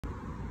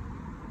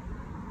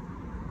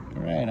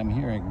All right, I'm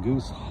here at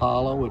Goose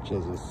Hollow, which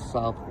is a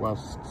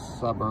southwest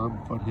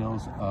suburb,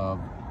 foothills of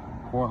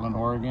Portland,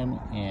 Oregon.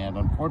 And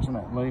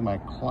unfortunately, my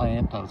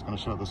client, I was going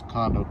to show this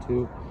condo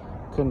to,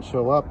 couldn't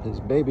show up.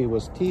 His baby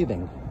was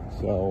teething.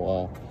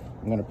 So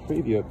I'm going to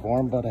preview it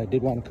for him, but I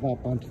did want to come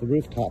up onto the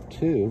rooftop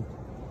too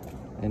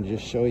and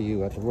just show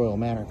you at the Royal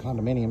Manor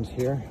condominiums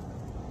here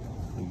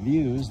the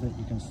views that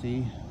you can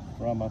see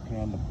from up here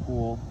on the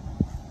pool.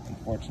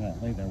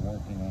 Unfortunately, they're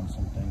working on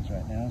some things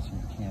right now, so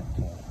you can't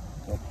go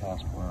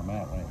past where I'm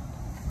at right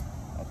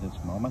at this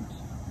moment.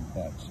 We've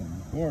got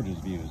some gorgeous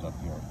views up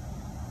here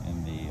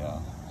in the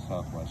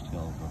southwest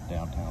hills of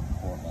downtown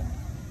Portland.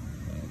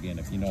 Again,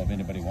 if you know of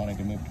anybody wanting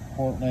to move to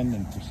Portland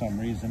and for some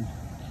reason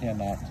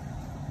cannot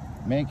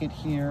make it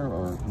here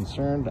or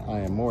concerned, I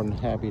am more than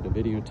happy to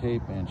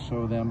videotape and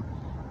show them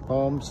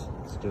homes.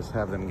 Let's just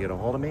have them get a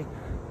hold of me.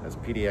 That's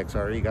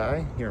PDXRE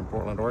Guy here in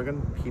Portland,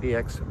 Oregon.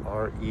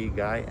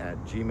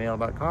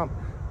 PDXREGuy@gmail.com.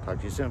 Talk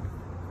to you soon.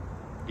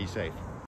 Be safe.